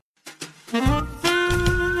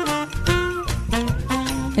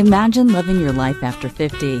Imagine living your life after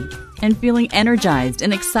 50 and feeling energized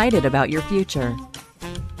and excited about your future.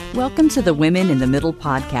 Welcome to the Women in the Middle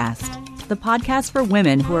podcast, the podcast for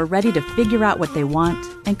women who are ready to figure out what they want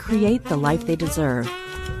and create the life they deserve.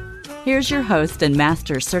 Here's your host and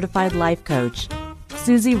master certified life coach,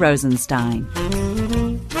 Susie Rosenstein.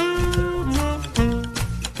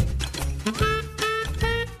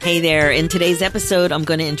 Hey there. In today's episode, I'm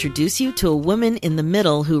going to introduce you to a woman in the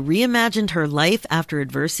middle who reimagined her life after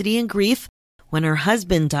adversity and grief when her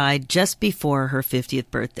husband died just before her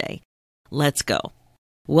 50th birthday. Let's go.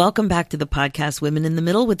 Welcome back to the podcast Women in the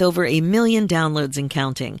Middle with over 1 million downloads and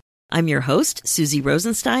counting. I'm your host, Susie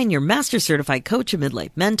Rosenstein, your master certified coach and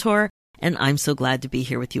midlife mentor, and I'm so glad to be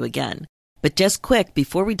here with you again. But just quick,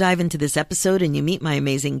 before we dive into this episode and you meet my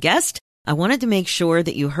amazing guest, I wanted to make sure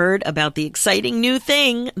that you heard about the exciting new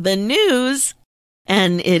thing, the news.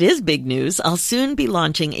 And it is big news. I'll soon be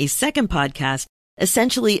launching a second podcast,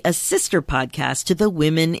 essentially a sister podcast to the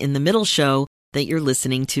Women in the Middle show that you're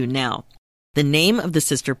listening to now. The name of the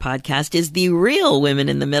sister podcast is The Real Women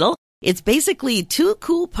in the Middle. It's basically two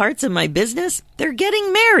cool parts of my business. They're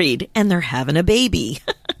getting married and they're having a baby.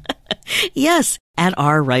 Yes, at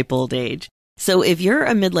our ripe old age. So if you're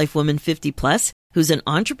a midlife woman 50 plus, who's an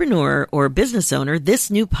entrepreneur or business owner,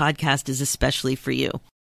 this new podcast is especially for you.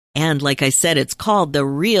 And like I said, it's called The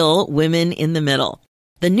Real Women in the Middle.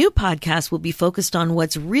 The new podcast will be focused on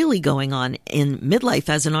what's really going on in midlife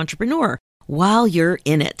as an entrepreneur while you're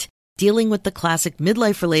in it, dealing with the classic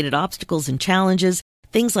midlife-related obstacles and challenges,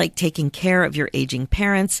 things like taking care of your aging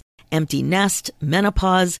parents, empty nest,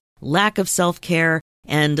 menopause, lack of self-care,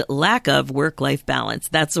 and lack of work-life balance,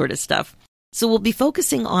 that sort of stuff. So we'll be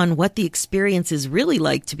focusing on what the experience is really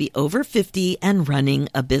like to be over 50 and running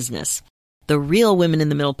a business. The Real Women in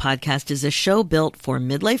the Middle podcast is a show built for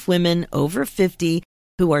midlife women over 50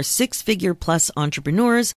 who are six-figure plus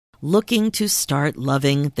entrepreneurs looking to start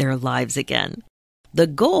loving their lives again. The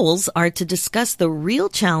goals are to discuss the real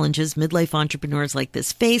challenges midlife entrepreneurs like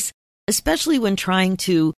this face, especially when trying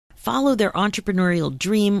to follow their entrepreneurial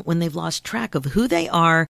dream when they've lost track of who they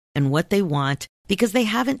are and what they want, because they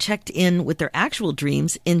haven't checked in with their actual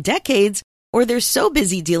dreams in decades, or they're so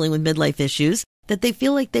busy dealing with midlife issues that they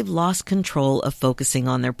feel like they've lost control of focusing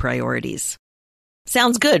on their priorities.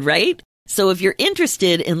 Sounds good, right? So if you're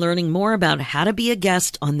interested in learning more about how to be a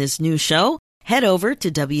guest on this new show, head over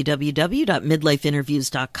to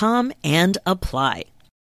www.midlifeinterviews.com and apply.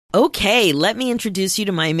 Okay, let me introduce you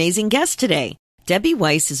to my amazing guest today. Debbie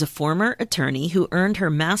Weiss is a former attorney who earned her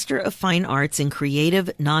Master of Fine Arts in Creative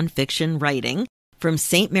Nonfiction Writing from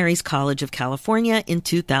St. Mary's College of California in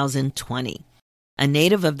 2020. A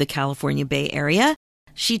native of the California Bay Area,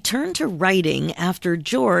 she turned to writing after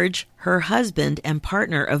George, her husband and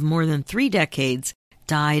partner of more than 3 decades,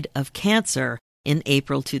 died of cancer in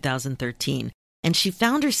April 2013, and she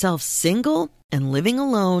found herself single and living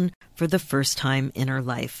alone for the first time in her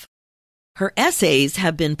life. Her essays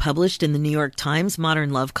have been published in the New York Times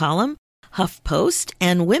Modern Love column, HuffPost,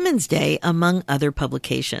 and Women's Day, among other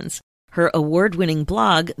publications. Her award-winning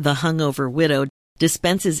blog, The Hungover Widow,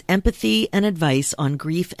 dispenses empathy and advice on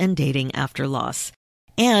grief and dating after loss.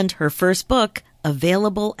 And her first book,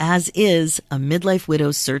 Available as Is, A Midlife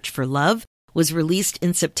Widow's Search for Love, was released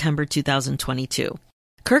in September 2022.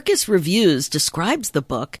 Kirkus Reviews describes the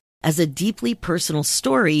book as a deeply personal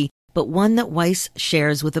story, but one that Weiss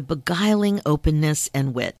shares with a beguiling openness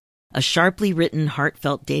and wit, a sharply written,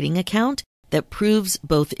 heartfelt dating account that proves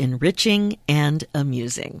both enriching and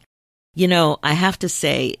amusing. You know, I have to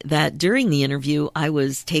say that during the interview, I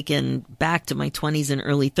was taken back to my 20s and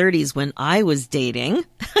early 30s when I was dating.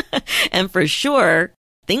 And for sure,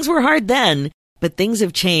 things were hard then, but things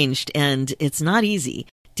have changed and it's not easy.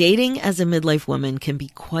 Dating as a midlife woman can be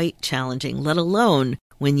quite challenging, let alone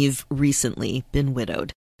when you've recently been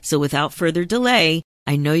widowed. So without further delay,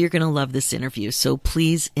 I know you're going to love this interview, so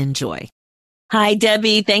please enjoy. Hi,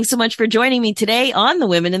 Debbie. Thanks so much for joining me today on the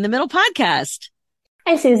Women in the Middle podcast.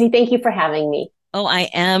 Hi, Susie. Thank you for having me. Oh, I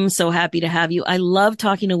am so happy to have you. I love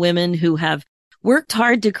talking to women who have worked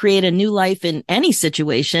hard to create a new life in any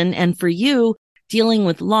situation. And for you, dealing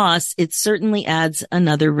with loss, it certainly adds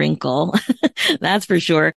another wrinkle. That's for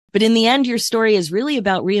sure. But in the end, your story is really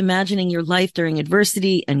about reimagining your life during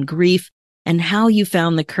adversity and grief and how you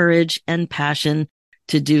found the courage and passion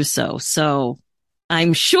to do so. So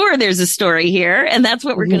I'm sure there's a story here, and that's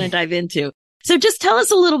what we're going to dive into. So just tell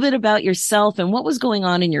us a little bit about yourself and what was going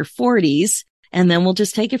on in your 40s, and then we'll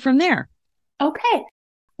just take it from there. Okay.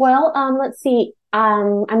 Well, let's see.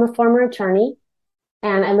 I'm a former attorney,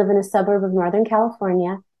 and I live in a suburb of Northern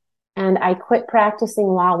California. And I quit practicing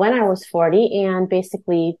law when I was 40 and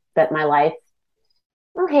basically spent my life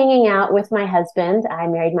hanging out with my husband. I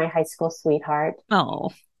married my high school sweetheart.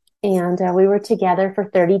 Oh, And we were together for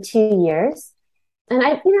 32 years. And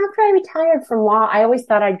after I retired from law, I always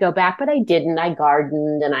thought I'd go back, but I didn't. I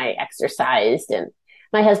gardened and I exercised, and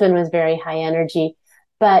my husband was very high energy,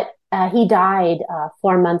 but he died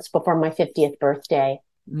 4 months before my 50th birthday.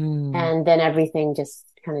 And then everything just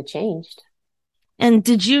kind of changed. And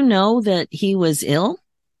did you know that he was ill?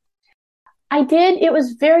 I did. It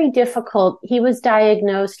was very difficult. He was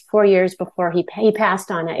diagnosed 4 years before he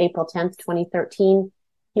passed on April 10th, 2013.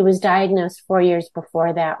 He was diagnosed 4 years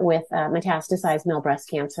before that with metastasized male breast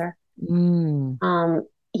cancer.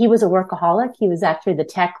 He was a workaholic. He was actually the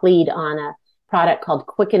tech lead on a product called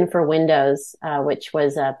Quicken for Windows, which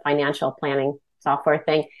was a financial planning software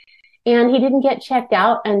thing. And he didn't get checked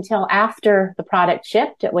out until after the product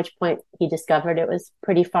shipped, at which point he discovered it was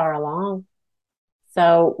pretty far along.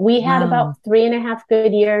 So we had about 3.5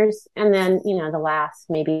 good years. And then, the last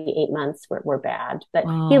maybe 8 months were bad, but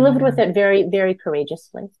he lived with it very, very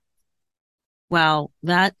courageously. Wow.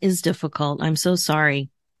 That is difficult. I'm so sorry.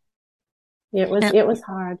 It was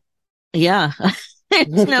hard. Yeah.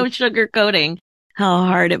 It's no sugarcoating how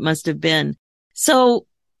hard it must have been. So,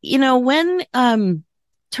 when,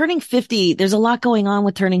 turning 50, there's a lot going on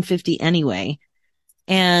with turning 50 anyway.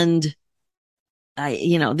 And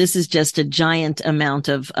this is just a giant amount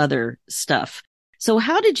of other stuff. So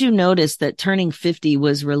how did you notice that turning 50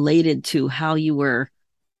 was related to how you were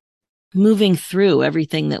moving through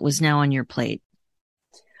everything that was now on your plate?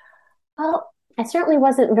 Well, I certainly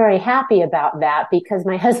wasn't very happy about that because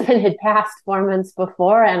my husband had passed 4 months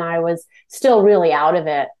before and I was still really out of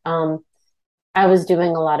it. I was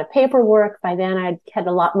doing a lot of paperwork. By then I'd had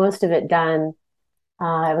most of it done.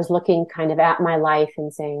 I was looking kind of at my life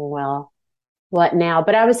and saying, well, what now?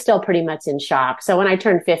 But I was still pretty much in shock. So when I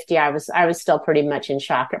turned 50, I was still pretty much in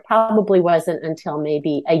shock. It probably wasn't until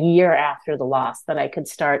maybe a year after the loss that I could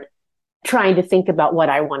start trying to think about what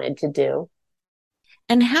I wanted to do.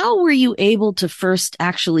 And how were you able to first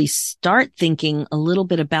actually start thinking a little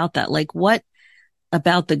bit about that? Like what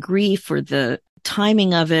about the grief or the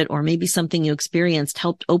timing of it, or maybe something you experienced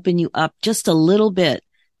helped open you up just a little bit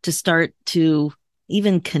to start to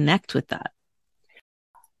even connect with that?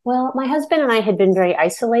 Well, my husband and I had been very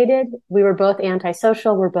isolated. We were both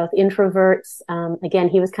antisocial. We're both introverts. Again,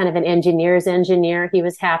 he was kind of an engineer's engineer. He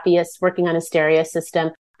was happiest working on a stereo system.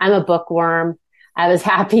 I'm a bookworm. I was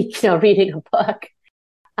happy, reading a book.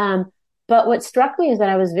 But what struck me is that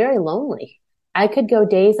I was very lonely. I could go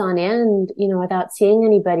days on end, without seeing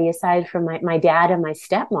anybody aside from my dad and my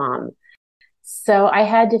stepmom. So I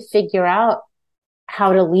had to figure out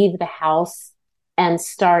how to leave the house and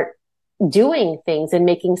start doing things and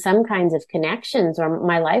making some kinds of connections, or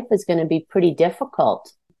my life was going to be pretty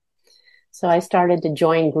difficult. So I started to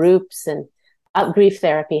join groups, and grief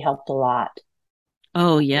therapy helped a lot.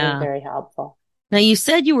 Oh, yeah. Very helpful. Now, you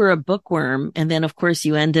said you were a bookworm, and then, of course,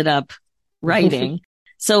 you ended up writing.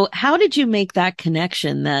 So how did you make that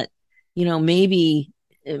connection that, maybe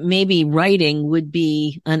writing would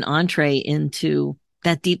be an entree into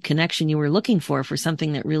that deep connection you were looking for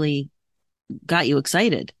something that really got you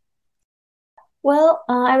excited? Well,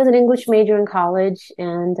 I was an English major in college,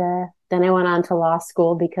 and then I went on to law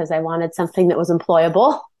school because I wanted something that was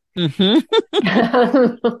employable. So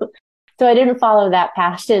I didn't follow that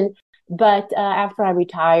passion. But after I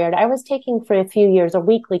retired, I was taking for a few years a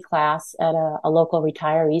weekly class at a local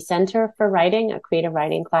retiree center for writing, a creative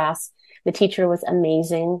writing class. The teacher was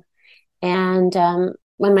amazing. And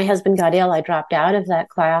when my husband got ill, I dropped out of that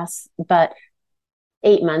class. But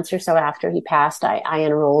 8 months or so after he passed, I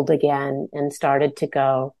enrolled again and started to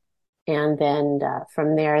go. And then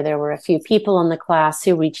from there were a few people in the class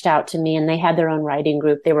who reached out to me, and they had their own writing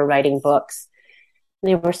group. They were writing books.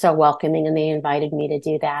 They were so welcoming, and they invited me to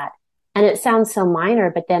do that. And it sounds so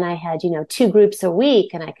minor, but then I had, 2 groups a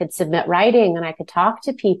week, and I could submit writing and I could talk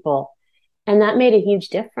to people. And that made a huge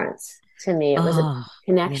difference to me. It was a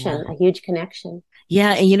connection, a huge connection.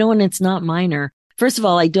 Yeah. And and it's not minor. First of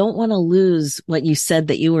all, I don't want to lose what you said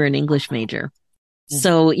that you were an English major.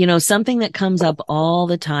 So, something that comes up all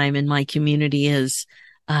the time in my community is,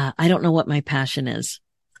 I don't know what my passion is.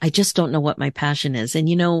 I just don't know what my passion is. And,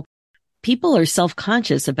 people are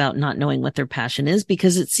self-conscious about not knowing what their passion is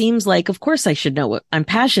because it seems like, of course, I should know what I'm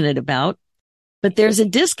passionate about, but there's a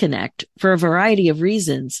disconnect for a variety of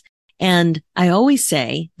reasons. And I always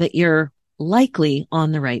say that you're likely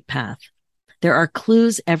on the right path. There are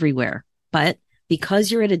clues everywhere, but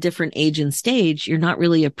because you're at a different age and stage, you're not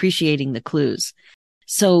really appreciating the clues.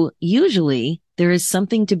 So usually there is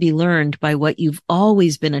something to be learned by what you've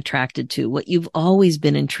always been attracted to, what you've always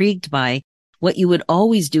been intrigued by, what you would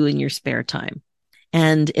always do in your spare time.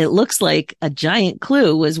 And it looks like a giant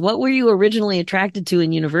clue was, what were you originally attracted to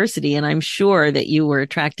in university? And I'm sure that you were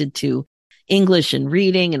attracted to English and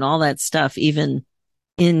reading and all that stuff, even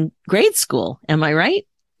in grade school. Am I right?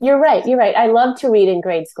 You're right. You're right. I loved to read in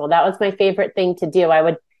grade school. That was my favorite thing to do. I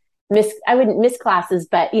wouldn't miss classes,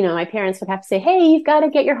 but my parents would have to say, "Hey, you've got to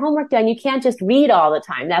get your homework done. You can't just read all the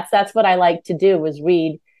time." That's what I liked to do, was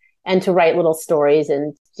read and to write little stories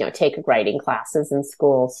and, take writing classes in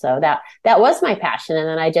school. So that was my passion. And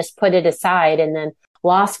then I just put it aside, and then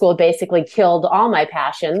law school basically killed all my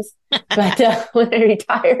passions. But when I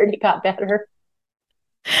retired, it got better.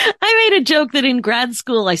 I made a joke that in grad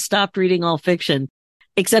school, I stopped reading all fiction,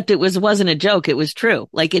 except it wasn't a joke. It was true.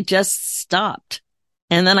 Like, it just stopped.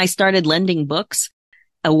 And then I started lending books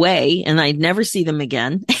away, and I'd never see them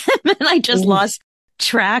again. And then I just lost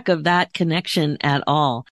track of that connection at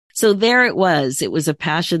all. So there it was. It was a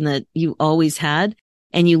passion that you always had,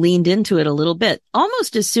 and you leaned into it a little bit,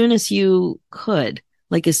 almost as soon as you could,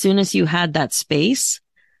 like as soon as you had that space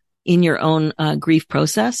in your own grief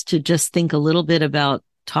process to just think a little bit about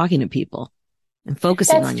talking to people and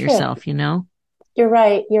focusing That's on true. yourself, You're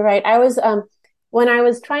right. You're right. When I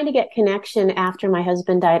was trying to get connection after my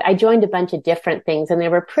husband died, I joined a bunch of different things, and they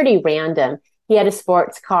were pretty random. He had a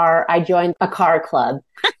sports car. I joined a car club,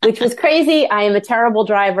 which was crazy. I am a terrible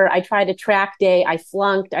driver. I tried a track day. I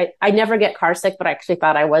flunked. I never get car sick, but I actually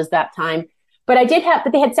thought I was that time. But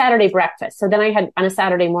but they had Saturday breakfast. So then I had, on a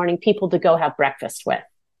Saturday morning, people to go have breakfast with.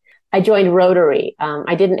 I joined Rotary.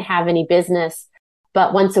 I didn't have any business,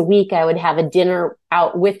 but once a week I would have a dinner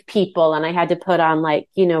out with people, and I had to put on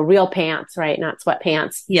real pants, right? Not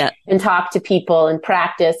sweatpants. Yeah. And talk to people and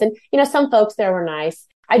practice. And, some folks there were nice.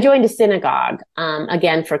 I joined a synagogue,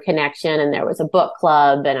 again, for connection, and there was a book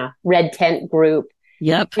club and a red tent group.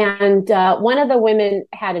 Yep. And one of the women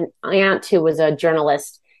had an aunt who was a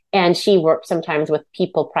journalist, and she worked sometimes with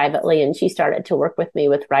people privately, and she started to work with me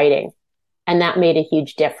with writing. And that made a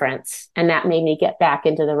huge difference. And that made me get back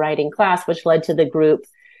into the writing class, which led to the group,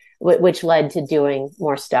 which led to doing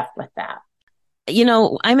more stuff with that.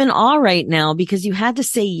 I'm in awe right now because you had to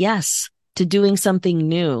say yes to doing something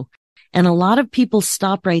new. And a lot of people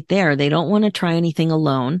stop right there. They don't want to try anything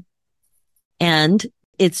alone. And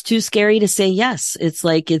it's too scary to say yes. It's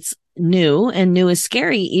like it's new, and new is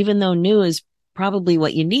scary, even though new is probably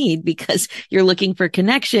what you need because you're looking for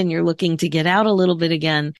connection. You're looking to get out a little bit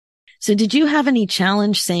again. So did you have any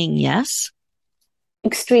challenge saying yes?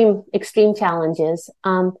 Extreme challenges.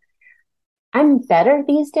 I'm better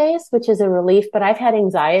these days, which is a relief, but I've had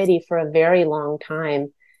anxiety for a very long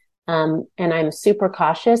time. And I'm super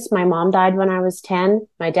cautious. My mom died when I was 10.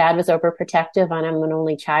 My dad was overprotective, and I'm an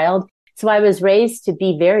only child. So I was raised to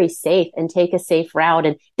be very safe and take a safe route,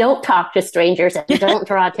 and don't talk to strangers and don't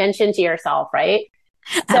draw attention to yourself, right?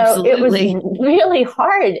 So Absolutely. It was really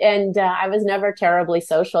hard. And I was never terribly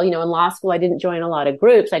social. In law school, I didn't join a lot of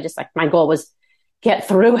groups. I just my goal was get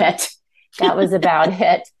through it. That was about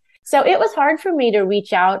it. So it was hard for me to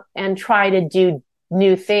reach out and try to do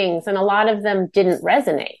new things. And a lot of them didn't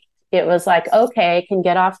resonate. It was like, okay, I can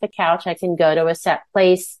get off the couch. I can go to a set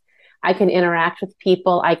place. I can interact with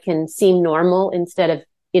people. I can seem normal instead of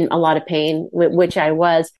in a lot of pain, which I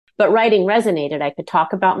was. But writing resonated. I could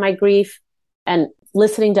talk about my grief, and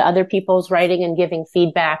listening to other people's writing and giving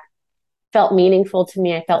feedback felt meaningful to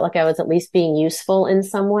me. I felt like I was at least being useful in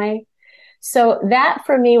some way. So that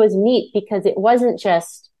for me was neat because it wasn't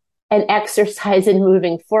just an exercise in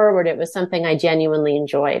moving forward. It was something I genuinely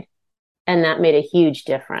enjoyed. And that made a huge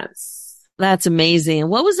difference. That's amazing. And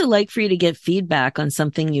what was it like for you to get feedback on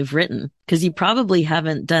something you've written? Because you probably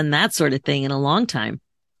haven't done that sort of thing in a long time.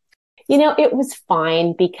 It was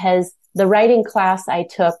fine because the writing class I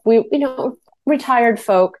took, retired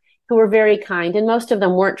folk who were very kind, and most of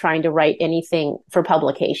them weren't trying to write anything for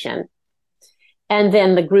publication. And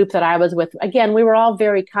then the group that I was with, again, we were all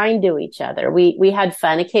very kind to each other. We had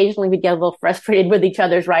fun. Occasionally we'd get a little frustrated with each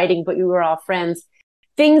other's writing, but we were all friends.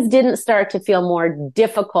 Things didn't start to feel more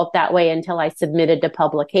difficult that way until I submitted to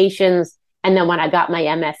publications. And then when I got my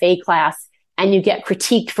MFA class, and you get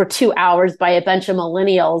critiqued for 2 hours by a bunch of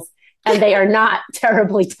millennials, and they are not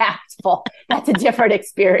terribly tactful. That's a different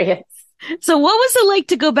experience. So what was it like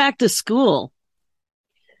to go back to school?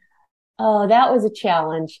 Oh, that was a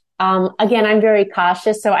challenge. Again, I'm very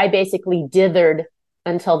cautious. So I basically dithered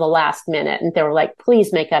until the last minute. And they were like,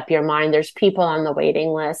 please make up your mind. There's people on the waiting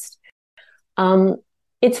list.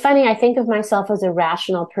 It's funny. I think of myself as a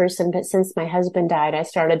rational person, but since my husband died, I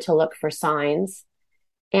started to look for signs.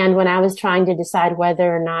 And when I was trying to decide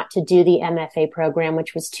whether or not to do the MFA program,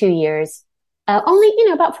 which was 2 years, only,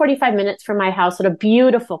 about 45 minutes from my house at a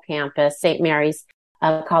beautiful campus, St. Mary's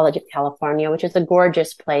College of California, which is a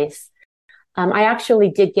gorgeous place. I actually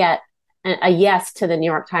did get a yes to the New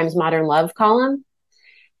York Times Modern Love column.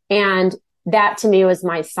 And that to me was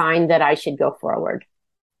my sign that I should go forward.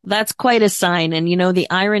 That's quite a sign. And the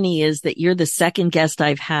irony is that you're the second guest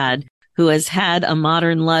I've had who has had a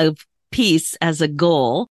modern love piece as a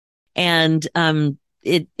goal. And,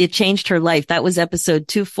 it changed her life. That was episode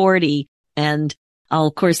 240. And I'll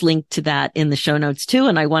of course link to that in the show notes too.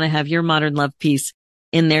 And I want to have your modern love piece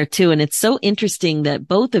in there too. And it's so interesting that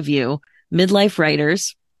both of you, midlife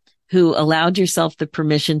writers who allowed yourself the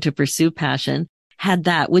permission to pursue passion, had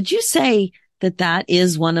that. Would you say that that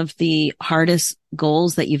is one of the hardest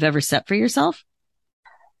goals that you've ever set for yourself?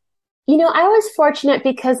 I was fortunate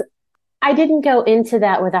because I didn't go into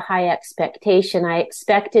that with a high expectation. I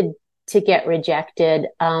expected to get rejected.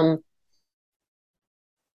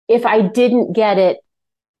 If I didn't get it,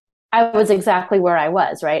 I was exactly where I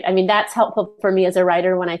was, right? I mean, that's helpful for me as a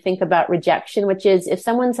writer when I think about rejection, which is if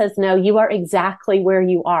someone says no, you are exactly where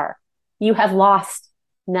you are. You have lost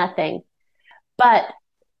nothing. But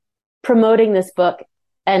promoting this book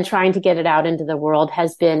and trying to get it out into the world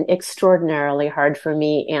has been extraordinarily hard for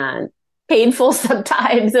me and painful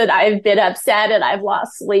sometimes. And I've been upset and I've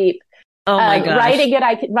lost sleep. Oh my gosh. Writing it,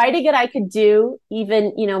 I could do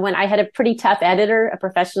even, when I had a pretty tough editor, a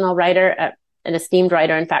professional writer, an esteemed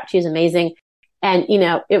writer. In fact, she was amazing. And,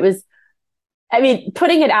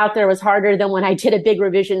 putting it out there was harder than when I did a big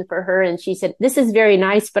revision for her. And she said, this is very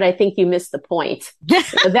nice, but I think you missed the point.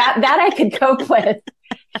 that I could cope with.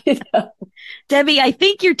 Debbie, I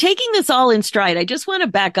think you're taking this all in stride. I just want to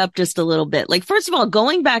back up just a little bit. Like, first of all,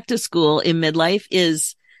 going back to school in midlife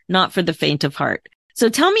is not for the faint of heart. So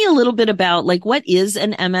tell me a little bit about what is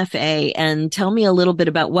an MFA, and tell me a little bit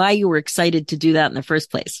about why you were excited to do that in the first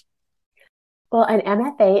place. Well, an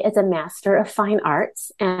MFA is a Master of Fine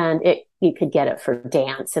Arts, and you could get it for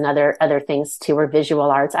dance and other things too, or visual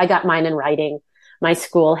arts. I got mine in writing. My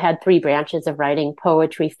school had 3 branches of writing: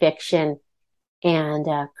 poetry, fiction, and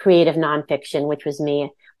creative nonfiction, which was me.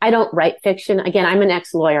 I don't write fiction. Again, I'm an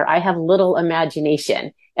ex-lawyer. I have little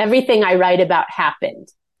imagination. Everything I write about happened.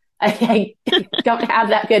 I don't have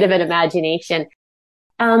that good of an imagination.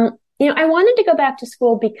 I wanted to go back to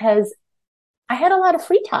school because I had a lot of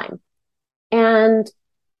free time. And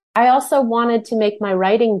I also wanted to make my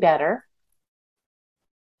writing better.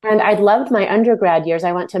 And I loved my undergrad years.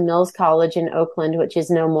 I went to Mills College in Oakland, which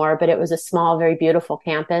is no more, but it was a small, very beautiful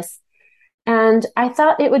campus. And I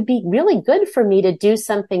thought it would be really good for me to do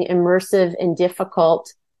something immersive and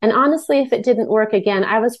difficult. And honestly, if it didn't work again,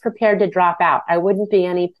 I was prepared to drop out. I wouldn't be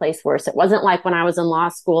any place worse. It wasn't like when I was in law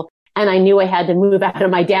school and I knew I had to move out of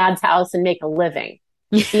my dad's house and make a living.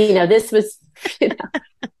 This was,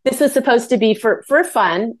 this was supposed to be for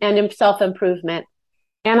fun and self-improvement.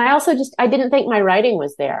 And I didn't think my writing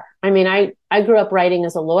was there. I mean, I grew up writing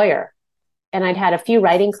as a lawyer, and I'd had a few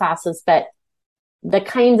writing classes, but the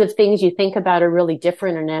kinds of things you think about are really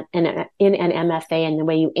different in an MFA, and the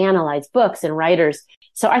way you analyze books and writers.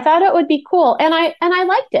 So I thought it would be cool. And I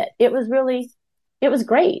liked it. It was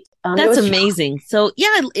great. That's amazing. So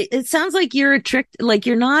yeah, it sounds like you're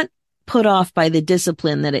you're not put off by the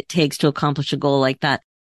discipline that it takes to accomplish a goal like that,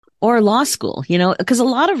 or law school, because a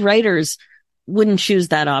lot of writers wouldn't choose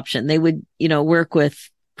that option. They would, work with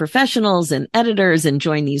professionals and editors and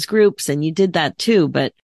join these groups. And you did that too,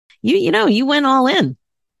 but you went all in.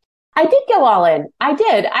 I did go all in. I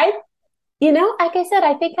did. Like I said,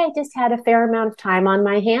 I think I just had a fair amount of time on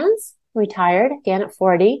my hands, retired again at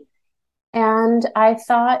 40. And I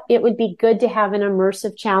thought it would be good to have an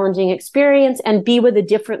immersive, challenging experience and be with a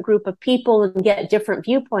different group of people and get different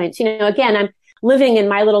viewpoints. Again, I'm living in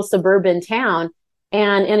my little suburban town,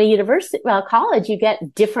 and in a college, you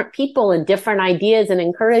get different people and different ideas and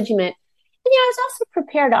encouragement. And I was also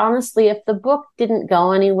prepared, honestly, if the book didn't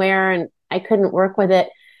go anywhere and I couldn't work with it,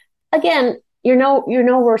 again, you're no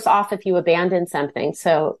worse off if you abandon something.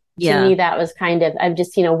 So to me, that was I'm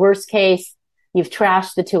just, worst case, you've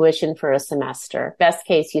trashed the tuition for a semester. Best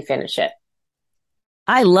case, you finish it.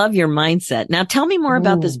 I love your mindset. Now tell me more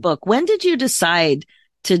about this book. When did you decide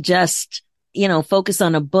to just, focus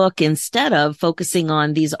on a book instead of focusing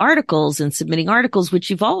on these articles and submitting articles, which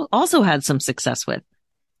you've also had some success with?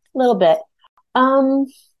 A little bit.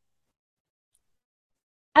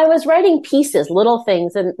 I was writing pieces, little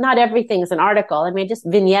things, and not everything's an article. I mean, just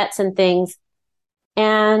vignettes and things.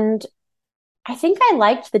 And I think I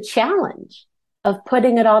liked the challenge of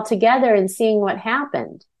putting it all together and seeing what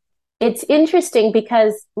happened. It's interesting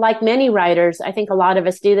because, like many writers, I think a lot of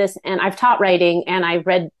us do this, and I've taught writing and I've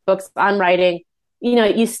read books on writing. You know,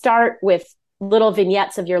 you start with little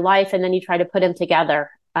vignettes of your life and then you try to put them together.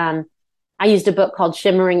 I used a book called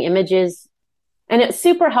Shimmering Images, and it's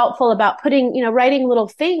super helpful about putting, you know, writing little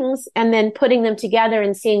things and then putting them together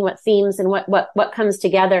and seeing what themes and what comes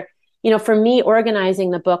together. You know, for me, organizing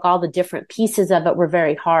the book, all the different pieces of it were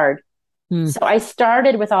very hard. So I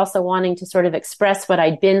started with also wanting to sort of express what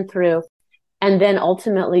I'd been through, and then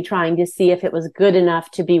ultimately trying to see if it was good enough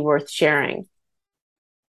to be worth sharing.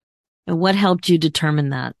 And what helped you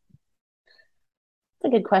determine that?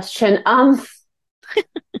 That's a good question. Well,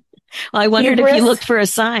 I wondered Hubris. if you looked for a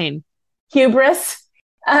sign. Hubris.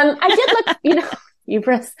 I did look, you know,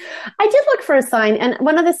 hubris. I did look for a sign. And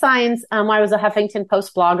one of the signs, I was a Huffington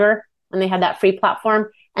Post blogger and they had that free platform,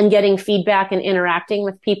 and getting feedback and interacting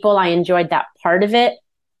with people. I enjoyed that part of it.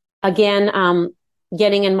 Again,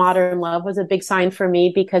 getting in modern love was a big sign for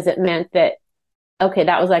me because it meant that, okay,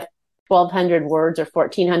 that was like 1,200 words or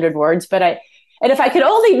 1,400 words. And if I could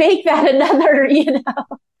only make that another,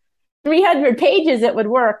 300 pages, it would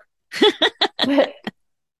work.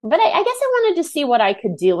 But I guess I wanted to see what I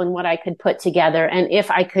could do and what I could put together and if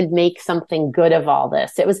I could make something good of all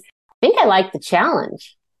this. I think I liked the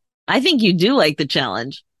challenge. I think you do like the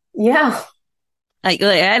challenge. Yeah. I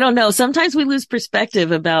don't know. Sometimes we lose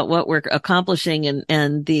perspective about what we're accomplishing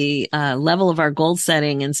and the level of our goal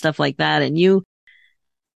setting and stuff like that. And you've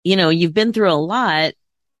been through a lot,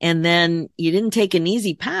 and then you didn't take an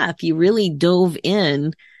easy path. You really dove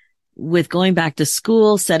in with going back to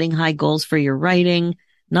school, setting high goals for your writing,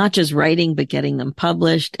 not just writing, but getting them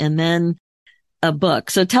published, and then a book.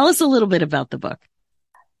 So tell us a little bit about the book.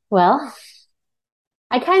 Well,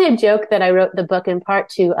 I kind of joke that I wrote the book in part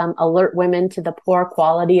to alert women to the poor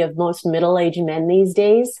quality of most middle-aged men these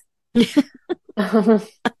days.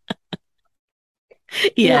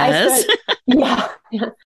 Yes. Yeah.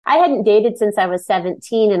 I hadn't dated since I was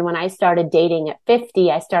 17. And when I started dating at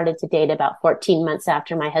 50, I started to date about 14 months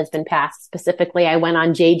after my husband passed. Specifically, I went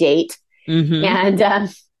on J-Date. Mm-hmm.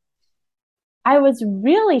 And I was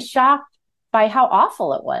really shocked by how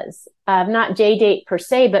awful it was. Not J-Date per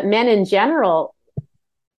se, but men in general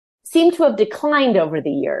seem to have declined over the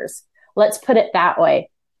years. Let's put it that way.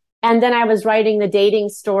 And then I was writing the dating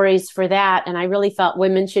stories for that, and I really felt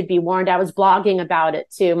women should be warned. I was blogging about it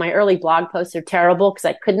too. My early blog posts are terrible because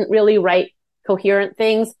I couldn't really write coherent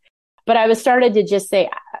things. But I was started to just say,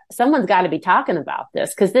 someone's got to be talking about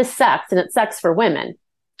this because this sucks, and it sucks for women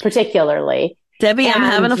particularly. Debbie, I'm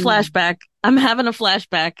having a flashback.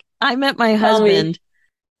 I met my husband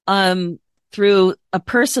through a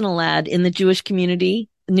personal ad in the Jewish community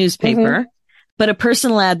newspaper. Mm-hmm. But a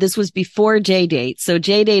personal ad, this was before J-Date. So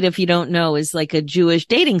J-Date, if you don't know, is like a Jewish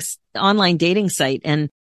online dating site. And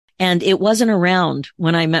it wasn't around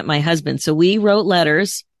when I met my husband. So we wrote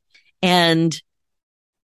letters, and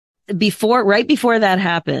right before that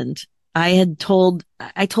happened, I told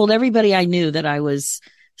everybody I knew that I was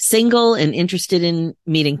single and interested in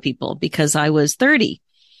meeting people because I was 30.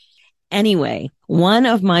 Anyway, one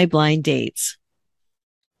of my blind dates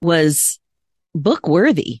was book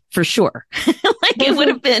worthy for sure. Like it would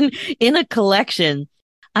have been in a collection.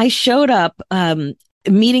 I showed up,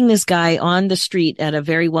 meeting this guy on the street at a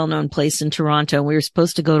very well-known place in Toronto. We were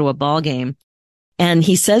supposed to go to a ball game. And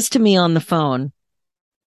he says to me on the phone,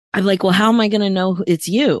 I'm like, well, how am I going to know it's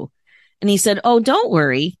you? And he said, oh, don't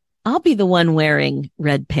worry. I'll be the one wearing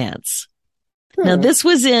red pants. Now, this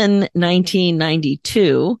was in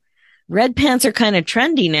 1992. Red pants are kind of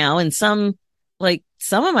trendy now, and some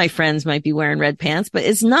of my friends might be wearing red pants, but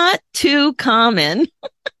it's not too common.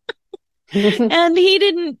 And he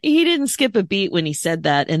didn't skip a beat when he said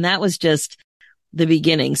that. And that was just the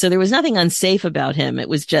beginning. So there was nothing unsafe about him. It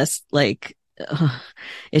was just like,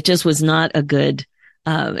 it just was not a good,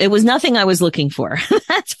 it was nothing I was looking for.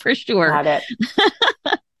 That's for sure. Got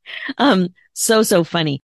it. So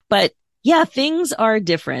funny. But yeah, things are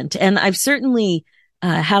different. And I've certainly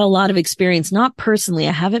had a lot of experience, not personally.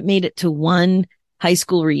 I haven't made it to one high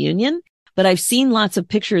school reunion, but I've seen lots of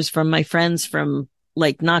pictures from my friends from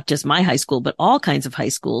like not just my high school, but all kinds of high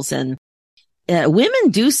schools. And women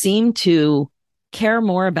do seem to care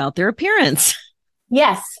more about their appearance.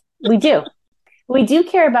 Yes, we do. We do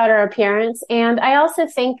care about our appearance. And I also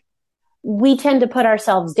think we tend to put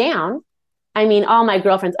ourselves down. I mean, all my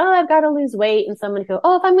girlfriends, oh, I've got to lose weight. And someone go,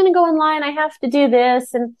 oh, if I'm going to go online, I have to do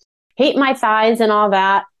this and hate my thighs and all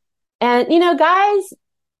that. And, guys,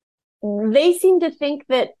 they seem to think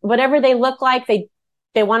that whatever they look like,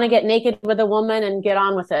 they want to get naked with a woman and get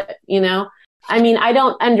on with it. I mean, I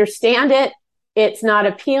don't understand it. It's not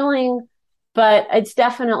appealing. but it's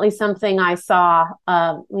definitely something I saw.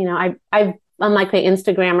 I on like the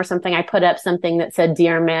Instagram or something, I put up something that said,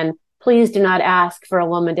 "Dear men, please do not ask for a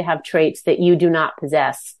woman to have traits that you do not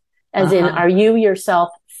possess." As in, are you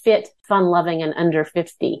yourself fit, fun loving, and under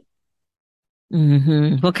 50?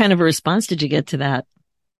 Mm-hmm. What kind of a response did you get to that?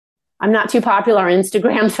 I'm not too popular on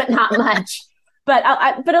Instagram, but not much. But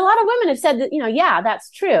but a lot of women have said that, yeah, that's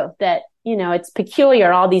true. That, it's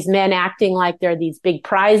peculiar, all these men acting like they're these big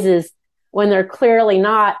prizes when they're clearly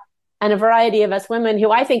not. And a variety of us women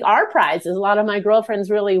who I think are prizes, a lot of my girlfriends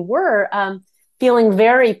really were, feeling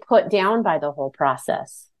very put down by the whole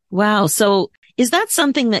process. Wow. So is that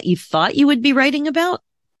something that you thought you would be writing about?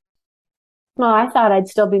 Well, I thought I'd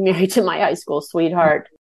still be married to my high school sweetheart.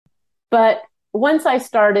 But once I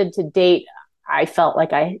started to date, I felt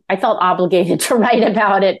like I felt obligated to write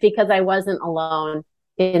about it because I wasn't alone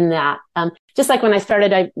in that. Just like when I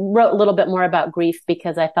started, I wrote a little bit more about grief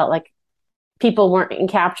because I felt like people weren't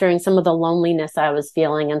capturing some of the loneliness I was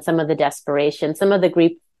feeling and some of the desperation. Some of the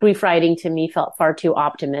grief writing to me felt far too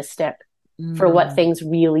optimistic for what things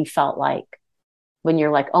really felt like. When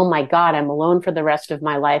you're like, oh my God, I'm alone for the rest of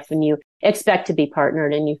my life, when you expect to be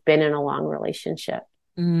partnered and you've been in a long relationship.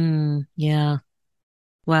 Yeah.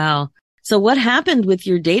 Wow. So what happened with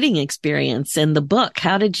your dating experience and the book?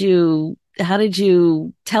 How did you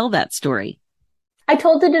tell that story? I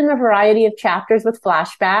told it in a variety of chapters with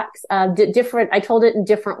flashbacks, I told it in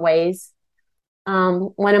different ways.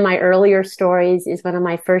 One of my earlier stories is one of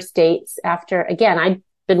my first dates after, again, I'd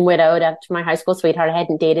been widowed after my high school sweetheart. I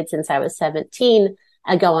hadn't dated since I was 17.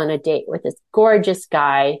 I go on a date with this gorgeous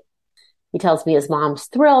guy. He tells me his mom's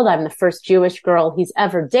thrilled. I'm the first Jewish girl he's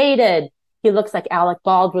ever dated. He looks like Alec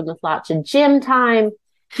Baldwin with lots of gym time.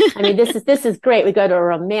 I mean, this is great. We go to a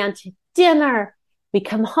romantic dinner. We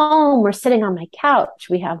come home. We're sitting on my couch.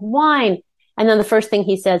 We have wine. And then the first thing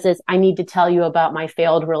he says is, I need to tell you about my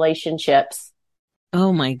failed relationships.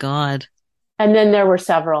 Oh my God. And then there were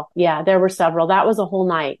several. Yeah, there were several. That was a whole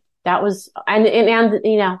night. That was, and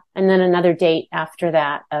then another date after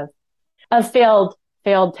that of failed,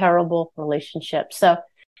 terrible relationships. So,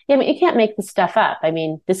 I mean, you can't make this stuff up. I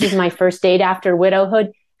mean, this is my first date after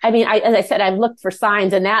widowhood. I mean, as I said, I've looked for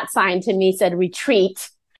signs, and that sign to me said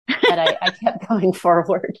retreat, but I kept going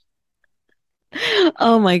forward.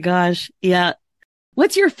 Oh my gosh. Yeah.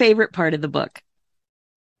 What's your favorite part of the book?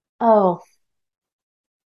 Oh,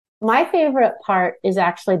 my favorite part is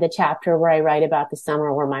actually the chapter where I write about the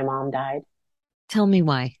summer where my mom died. Tell me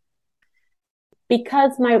why.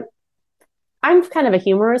 Because I'm kind of a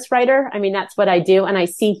humorous writer. I mean, that's what I do. And I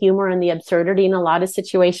see humor in the absurdity in a lot of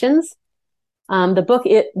situations. The book,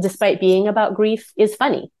 despite being about grief, is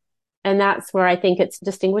funny. And that's where I think it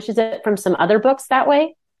distinguishes it from some other books that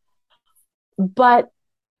way. But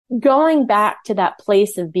going back to that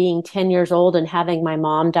place of being 10 years old and having my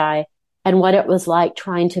mom die and what it was like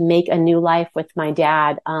trying to make a new life with my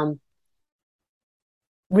dad,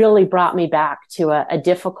 really brought me back to a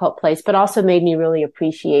difficult place, but also made me really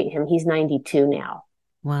appreciate him. He's 92 now.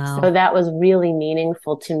 Wow. So that was really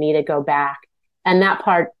meaningful to me to go back. And that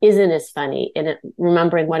part isn't as funny in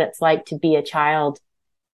remembering what it's like to be a child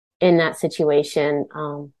in that situation.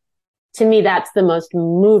 To me, that's the most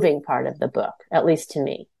moving part of the book, at least to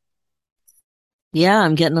me. Yeah,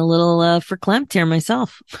 I'm getting a little verklempt here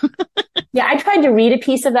myself. Yeah, I tried to read a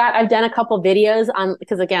piece of that. I've done a couple videos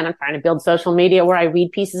because again, I'm trying to build social media where I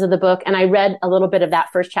read pieces of the book, and I read a little bit of that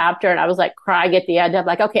first chapter and I was like crying at the end. I'm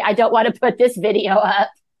like, okay, I don't want to put this video up.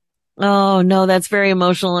 Oh no, that's very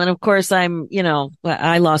emotional. And of course I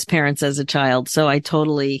lost parents as a child, so I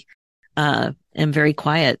totally, am very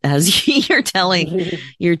quiet as you're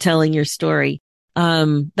telling your story.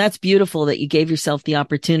 That's beautiful that you gave yourself the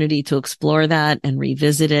opportunity to explore that and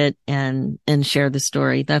revisit it and share the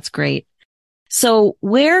story. That's great. So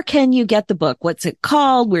where can you get the book? What's it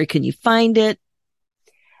called? Where can you find it?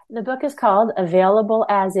 The book is called Available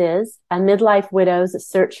As Is, A Midlife Widow's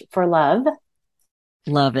Search for Love.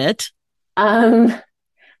 Love it. But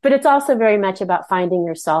it's also very much about finding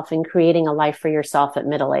yourself and creating a life for yourself at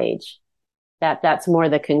middle age. That's more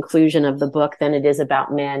the conclusion of the book than it is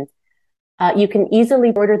about men. You can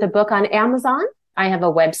easily order the book on Amazon. I have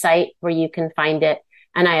a website where you can find it,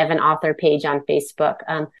 and I have an author page on Facebook.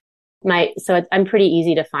 I'm pretty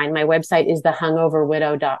easy to find. My website is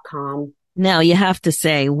thehungoverwidow.com. Now you have to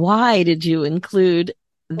say, why did you include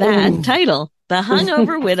that title? The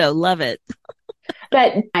Hungover Widow. Love it.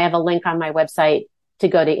 But I have a link on my website to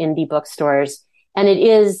go to indie bookstores, and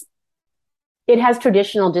it has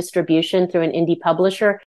traditional distribution through an indie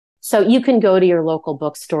publisher. So you can go to your local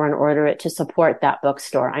bookstore and order it to support that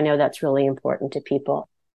bookstore. I know that's really important to people.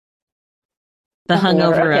 The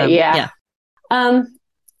Hungover. Okay, yeah. Um,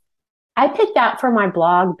 I picked that for my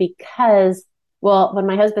blog because, well, when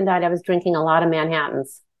my husband died, I was drinking a lot of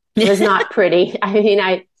Manhattans. It was not pretty. I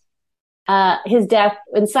mean, his death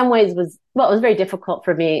in some ways was, well, it was very difficult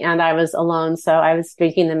for me and I was alone. So I was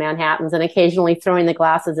drinking the Manhattans and occasionally throwing the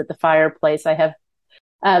glasses at the fireplace. I have,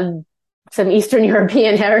 some Eastern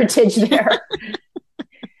European heritage there.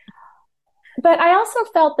 But I also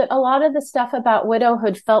felt that a lot of the stuff about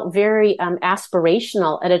widowhood felt very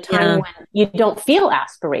aspirational at a time when you don't feel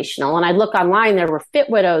aspirational. And I look online, there were fit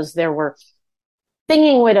widows, there were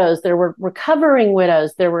singing widows, there were recovering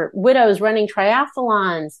widows, there were widows running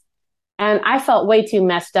triathlons. And I felt way too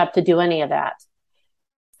messed up to do any of that.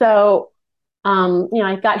 So,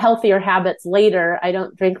 I got healthier habits later. I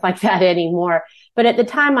don't drink like that anymore. But at the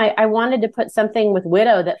time, I wanted to put something with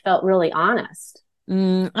widow that felt really honest.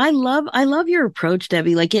 I love your approach,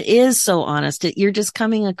 Debbie. Like it is so honest. You're just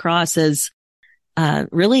coming across as,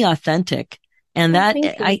 really authentic. And that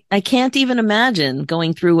I can't even imagine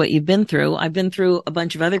going through what you've been through. I've been through a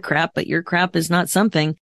bunch of other crap, but your crap is not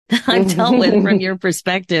something that I've dealt with from your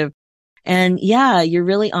perspective. And yeah, you're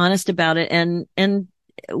really honest about it and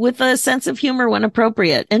with a sense of humor when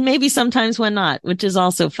appropriate and maybe sometimes when not, which is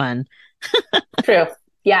also fun. True.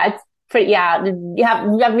 Yeah. It's pretty, yeah. You have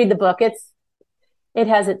to read the book. It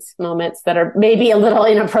has its moments that are maybe a little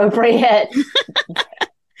inappropriate.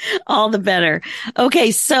 All the better.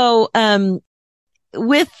 Okay. So,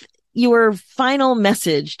 with your final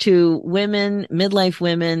message to women, midlife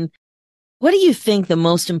women, what do you think the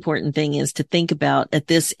most important thing is to think about at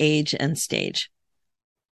this age and stage?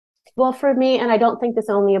 Well, for me, and I don't think this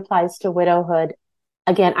only applies to widowhood.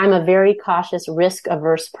 Again, I'm a very cautious,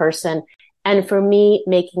 risk-averse person. And for me,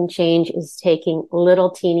 making change is taking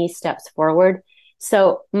little teeny steps forward.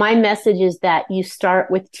 So my message is that you start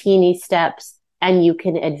with teeny steps and you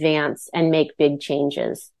can advance and make big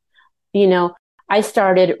changes. I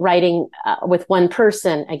started writing with one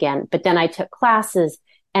person again, but then I took classes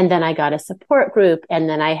and then I got a support group and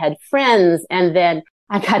then I had friends and then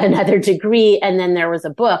I got another degree and then there was a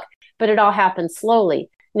book, but it all happened slowly,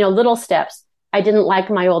 little steps. I didn't like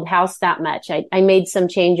my old house that much. I made some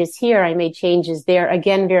changes here. I made changes there.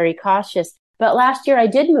 Again, very cautious. But last year I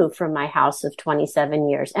did move from my house of 27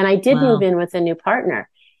 years and I did move in with a new partner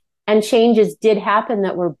and changes did happen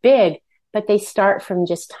that were big, but they start from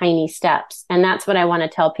just tiny steps. And that's what I want to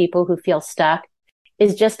tell people who feel stuck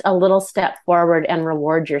is just a little step forward and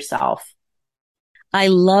reward yourself. I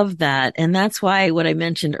love that. And that's why what I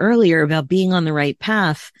mentioned earlier about being on the right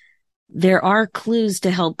path, there are clues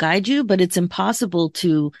to help guide you, but it's impossible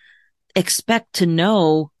to expect to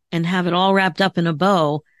know and have it all wrapped up in a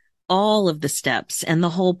bow, all of the steps and the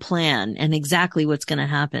whole plan and exactly what's going to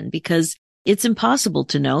happen because it's impossible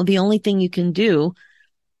to know. The only thing you can do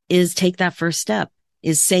is take that first step,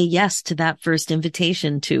 is say yes to that first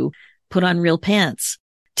invitation to put on real pants,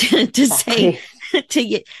 to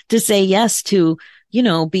say yes to,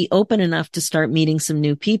 be open enough to start meeting some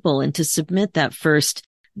new people and to submit that first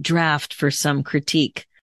draft for some critique,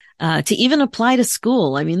 to even apply to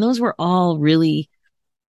school. I mean, those were all really,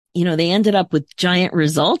 they ended up with giant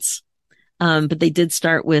results. But they did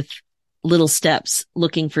start with little steps,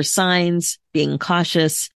 looking for signs, being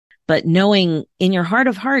cautious, but knowing in your heart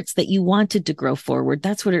of hearts that you wanted to grow forward.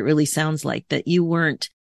 That's what it really sounds like, that you weren't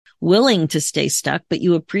willing to stay stuck, but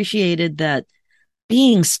you appreciated that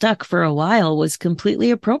being stuck for a while was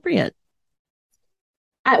completely appropriate.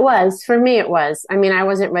 It was. For me, it was. I mean, I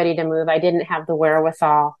wasn't ready to move. I didn't have the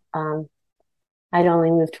wherewithal. I'd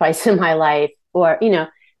only moved twice in my life or,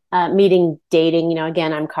 dating,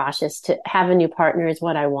 again, I'm cautious. To have a new partner is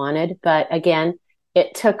what I wanted. But again,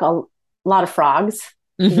 it took a lot of frogs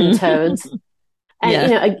and toads.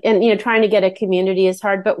 And, trying to get a community is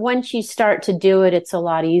hard. But once you start to do it, it's a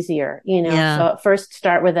lot easier, So at first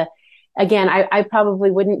start with I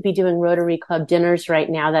probably wouldn't be doing Rotary Club dinners right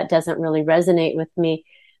now. That doesn't really resonate with me.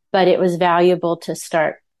 But it was valuable to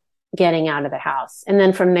start getting out of the house. And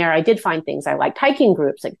then from there, I did find things I liked. Hiking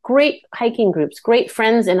groups, like great hiking groups, great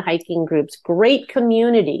friends in hiking groups, great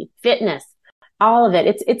community, fitness, all of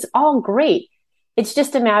it. It's all great. It's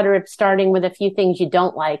just a matter of starting with a few things you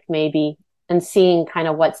don't like maybe and seeing kind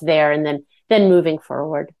of what's there and then moving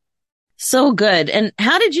forward. So good. And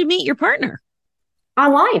how did you meet your partner?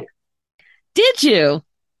 Online. Did you?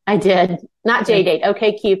 I did. Not JDate.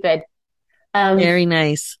 Okay, Cupid. Very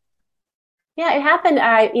nice. Yeah, it happened.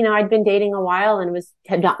 I'd been dating a while and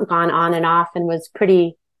had gone on and off and was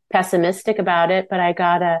pretty pessimistic about it. But I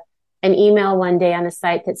got an email one day on a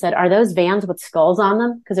site that said, "Are those Vans with skulls on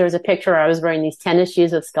them?" Because there was a picture where I was wearing these tennis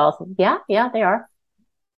shoes with skulls. Yeah, they are.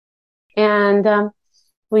 And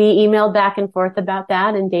we emailed back and forth about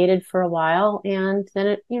that and dated for a while. And then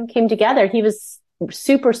it, came together. He was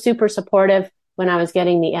super, super supportive when I was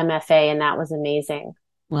getting the MFA, and that was amazing.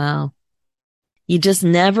 Wow. You just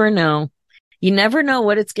never know. You never know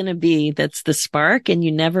what it's going to be that's the spark, and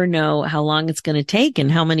you never know how long it's going to take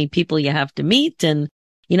and how many people you have to meet. And,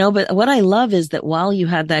 but what I love is that while you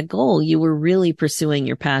had that goal, you were really pursuing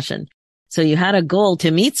your passion. So you had a goal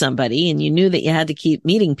to meet somebody, and you knew that you had to keep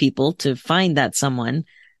meeting people to find that someone,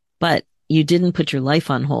 but you didn't put your life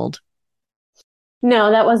on hold.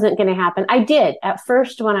 No, that wasn't going to happen. I did at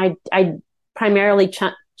first when I primarily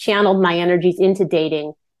channeled my energies into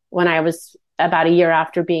dating when I was about a year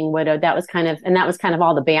after being widowed. That was kind of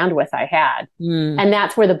all the bandwidth I had. And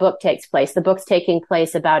that's where the book takes place. The book's taking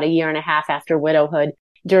place about a year and a half after widowhood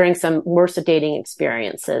during some worse dating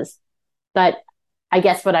experiences. But I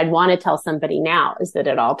guess what I'd want to tell somebody now is that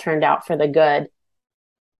it all turned out for the good.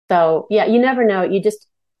 So yeah, you never know.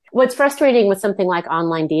 What's frustrating with something like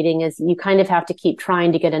online dating is you kind of have to keep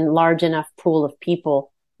trying to get a large enough pool of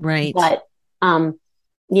people. Right. But,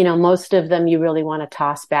 most of them you really want to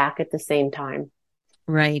toss back at the same time.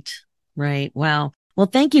 Right. Right. Wow. Well,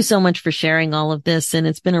 thank you so much for sharing all of this. And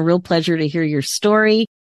it's been a real pleasure to hear your story.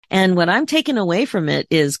 And what I'm taking away from it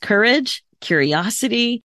is courage,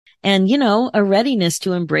 curiosity, and, a readiness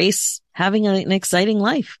to embrace having an exciting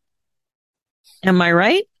life. Am I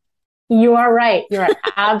right? You are right. You're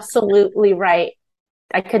absolutely right.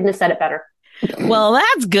 I couldn't have said it better. Well,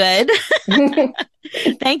 that's good.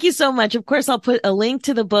 Thank you so much. Of course, I'll put a link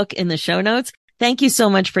to the book in the show notes. Thank you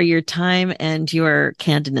so much for your time and your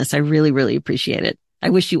candidness. I really, really appreciate it. I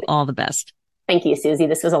wish you all the best. Thank you, Susie.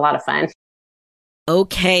 This was a lot of fun.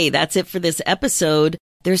 Okay, that's it for this episode.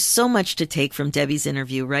 There's so much to take from Debbie's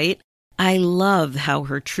interview, right? I love how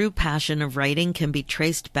her true passion of writing can be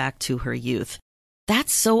traced back to her youth.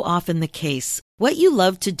 That's so often the case. What you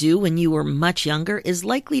loved to do when you were much younger is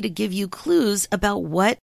likely to give you clues about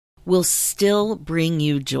what will still bring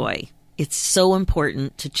you joy. It's so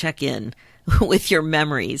important to check in with your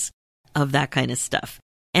memories of that kind of stuff.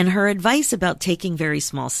 And her advice about taking very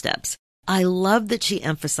small steps. I love that she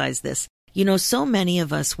emphasized this. So many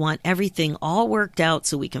of us want everything all worked out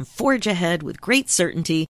so we can forge ahead with great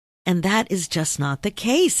certainty. And that is just not the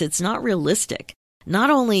case. It's not realistic.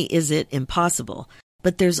 Not only is it impossible,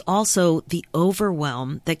 but there's also the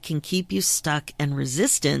overwhelm that can keep you stuck and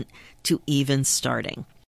resistant to even starting.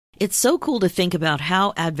 It's so cool to think about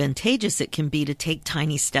how advantageous it can be to take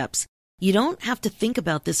tiny steps. You don't have to think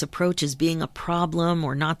about this approach as being a problem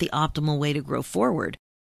or not the optimal way to grow forward.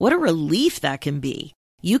 What a relief that can be.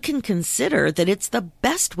 You can consider that it's the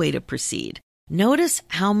best way to proceed. Notice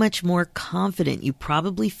how much more confident you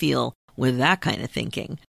probably feel with that kind of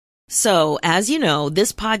thinking. So, as you know,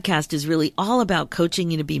 this podcast is really all about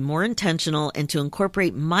coaching you to be more intentional and to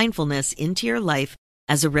incorporate mindfulness into your life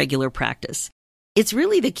as a regular practice. It's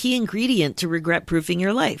really the key ingredient to regret-proofing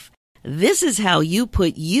your life. This is how you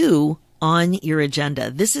put you on your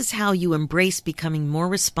agenda. This is how you embrace becoming more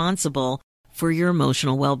responsible for your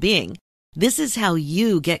emotional well-being. This is how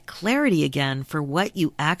you get clarity again for what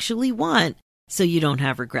you actually want so you don't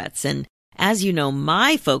have regrets. And as you know,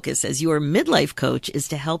 my focus as your midlife coach is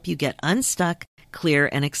to help you get unstuck, clear,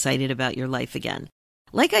 and excited about your life again.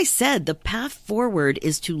 Like I said, the path forward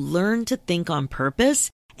is to learn to think on purpose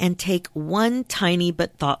and take one tiny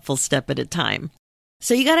but thoughtful step at a time.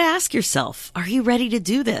 So you got to ask yourself, are you ready to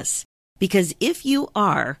do this? Because if you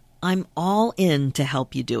are, I'm all in to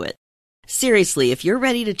help you do it. Seriously, if you're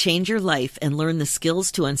ready to change your life and learn the skills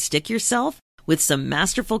to unstick yourself with some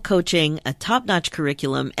masterful coaching, a top-notch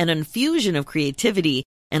curriculum, an infusion of creativity,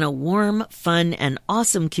 and a warm, fun, and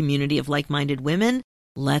awesome community of like-minded women,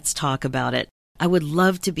 let's talk about it. I would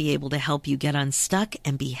love to be able to help you get unstuck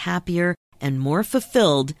and be happier and more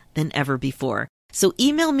fulfilled than ever before. So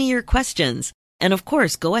email me your questions. And of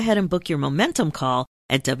course, go ahead and book your momentum call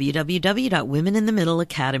at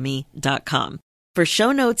www.womeninthemiddleacademy.com. For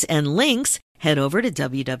show notes and links, head over to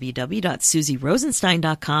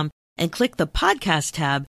www.susierosenstein.com and click the podcast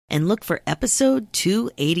tab and look for episode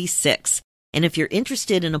 286. And if you're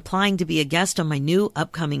interested in applying to be a guest on my new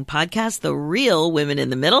upcoming podcast, The Real Women in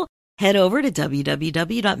the Middle, head over to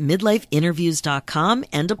www.midlifeinterviews.com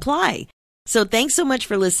and apply. So thanks so much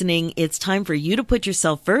for listening. It's time for you to put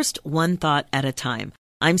yourself first, one thought at a time.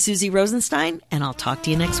 I'm Susie Rosenstein, and I'll talk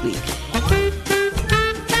to you next week.